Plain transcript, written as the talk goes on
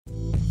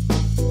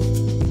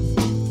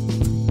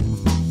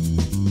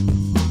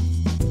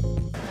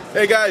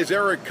Hey guys,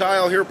 Eric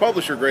Kyle here,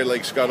 publisher Great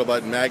Lakes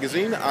Scuttlebutt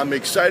magazine. I'm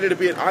excited to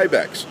be at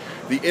IBEX,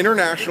 the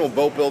International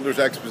Boat Builders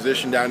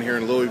Exposition down here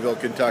in Louisville,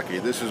 Kentucky.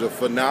 This is a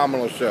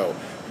phenomenal show.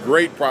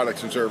 Great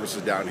products and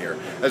services down here.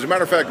 As a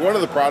matter of fact, one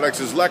of the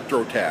products is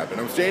Lectrotab, and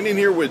I'm standing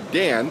here with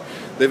Dan.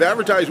 They've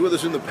advertised with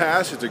us in the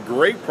past. It's a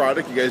great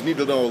product. You guys need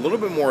to know a little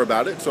bit more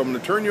about it, so I'm going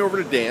to turn you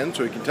over to Dan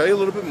so he can tell you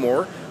a little bit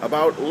more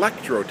about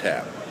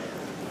Lectrotab.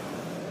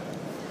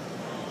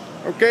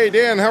 Okay,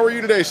 Dan, how are you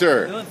today,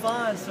 sir? Doing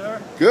fine,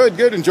 sir. Good,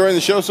 good. Enjoying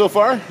the show so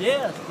far?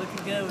 Yeah, it's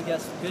looking good. We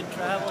got some good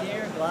travel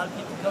here. A lot of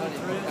people coming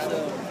through,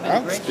 so it's been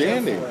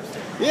outstanding. A great show for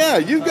us. Yeah,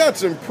 you've got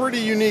some pretty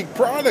unique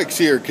products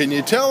here. Can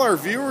you tell our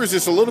viewers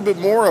just a little bit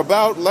more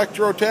about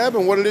Lectrotab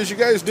and what it is you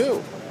guys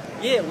do?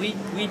 Yeah, we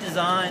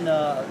design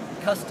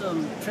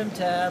custom trim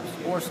tabs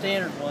or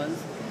standard ones.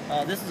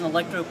 This is an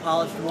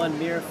electro-polished one,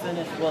 mirror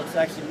finish. Well, it's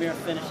actually a mirror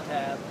finish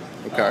tab.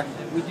 Okay.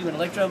 We do an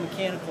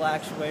electromechanical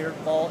actuator.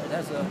 It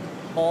has a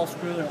ball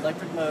screw and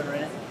electric motor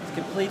in it. It's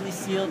completely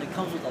sealed. It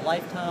comes with a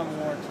lifetime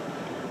warranty.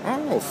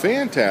 Oh,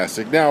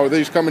 fantastic. Now, are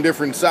these come in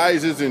different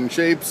sizes and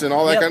shapes and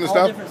all that kind of all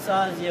stuff? Different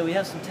sizes. Yeah, we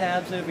have some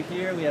tabs over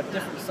here. We have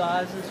different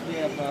sizes. We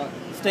have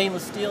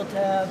stainless steel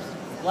tabs,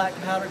 black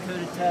powder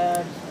coated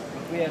tabs.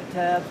 We have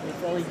tabs with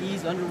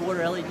LEDs,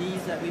 underwater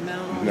LEDs that we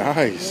mount on.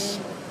 Nice.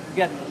 We've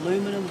got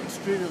an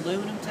extruded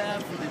aluminum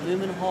tab for the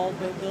aluminum hull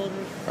boat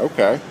builders.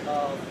 Okay.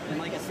 And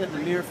like I said, the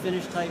mirror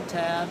finish type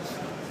tabs.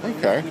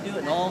 Okay. We do it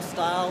in all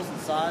styles and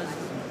sizes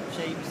and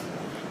shapes.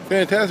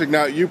 Fantastic.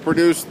 Now, you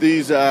produce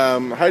these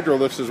hydro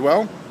lifts as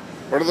well?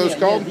 What are those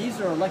called? Yeah, these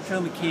are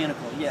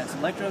electromechanical. Yes,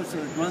 electro, so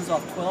it runs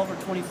off 12 or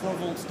 24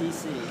 volts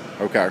DC.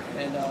 Okay.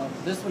 And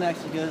this one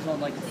actually goes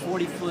on like a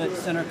 40-foot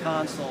center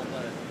console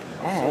boat.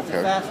 Oh, so it's okay.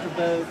 a faster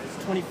boat.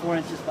 It's 24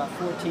 inches by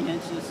 14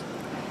 inches.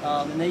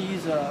 And they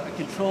use a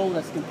control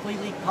that's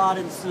completely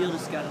potted and sealed.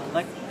 It's got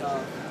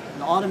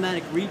an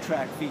automatic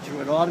retract feature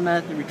where it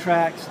automatically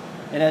retracts,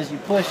 and as you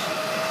push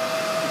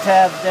the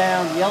tabs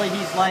down, the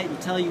LEDs light and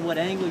tell you what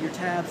angle your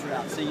tabs are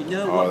at, so you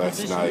know what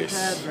position your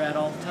tabs are at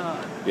all the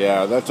time.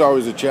 Yeah, that's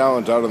always a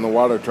challenge out in the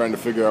water, trying to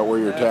figure out where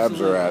your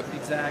tabs are at.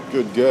 Exactly.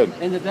 Good, good.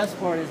 And the best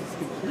part is it's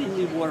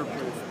completely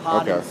waterproof,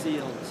 potted and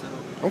sealed. So,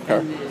 okay.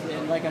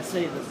 And like I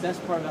say, the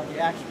best part about the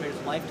actuator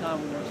is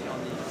lifetime warranty on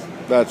these.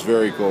 That's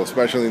very cool,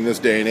 especially in this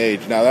day and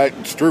age. Now,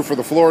 that's true for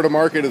the Florida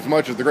market as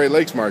much as the Great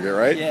Lakes market,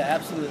 right? Yeah,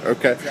 absolutely.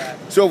 Okay.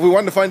 Exactly. So if we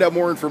wanted to find out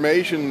more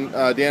information,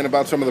 Dan,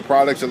 about some of the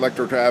products that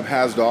Lectrotab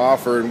has to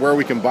offer and where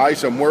we can buy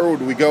some, where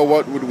would we go?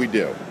 What would we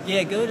do?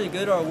 Yeah, go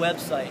to our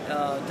website,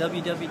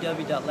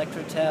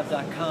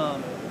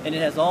 www.lectrotab.com, and it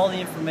has all the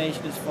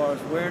information as far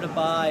as where to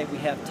buy. We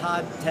have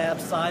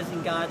tab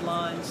sizing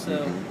guidelines,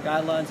 so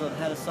guidelines on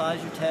how to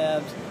size your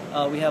tabs.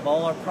 We have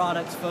all our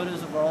products,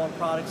 photos of all our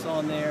products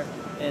on there,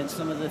 and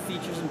some of the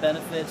features and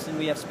benefits, and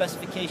we have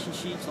specification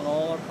sheets on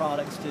all our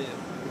products too.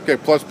 Okay,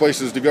 plus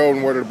places to go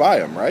and where to buy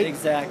them, right?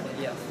 Exactly,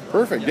 yes.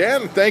 Perfect.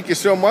 Dan, thank you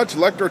so much.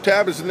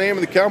 Lectrotab is the name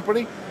of the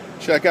company.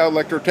 Check out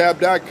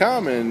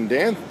lectrotab.com, and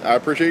Dan, I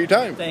appreciate your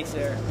time. Thanks,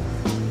 Eric.